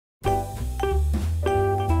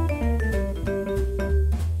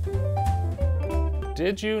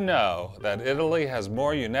Did you know that Italy has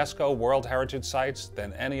more UNESCO World Heritage Sites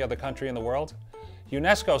than any other country in the world?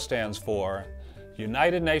 UNESCO stands for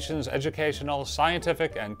United Nations Educational,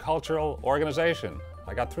 Scientific, and Cultural Organization.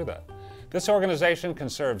 I got through that. This organization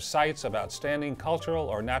conserves sites of outstanding cultural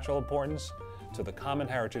or natural importance to the common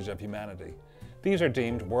heritage of humanity. These are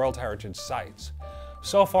deemed World Heritage Sites.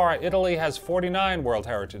 So far, Italy has 49 World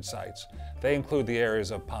Heritage Sites. They include the areas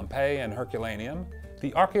of Pompeii and Herculaneum.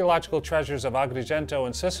 The archaeological treasures of Agrigento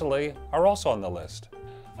in Sicily are also on the list.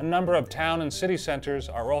 A number of town and city centers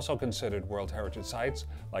are also considered World Heritage Sites,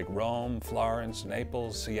 like Rome, Florence,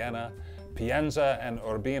 Naples, Siena, Pienza, and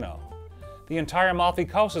Urbino. The entire Amalfi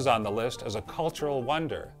Coast is on the list as a cultural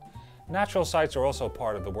wonder. Natural sites are also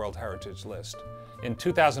part of the World Heritage list. In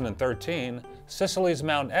 2013, Sicily's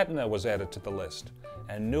Mount Etna was added to the list,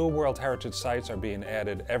 and new World Heritage Sites are being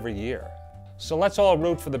added every year. So let's all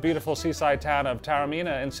root for the beautiful seaside town of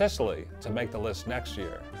Taormina in Sicily to make the list next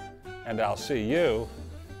year. And I'll see you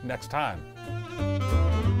next time.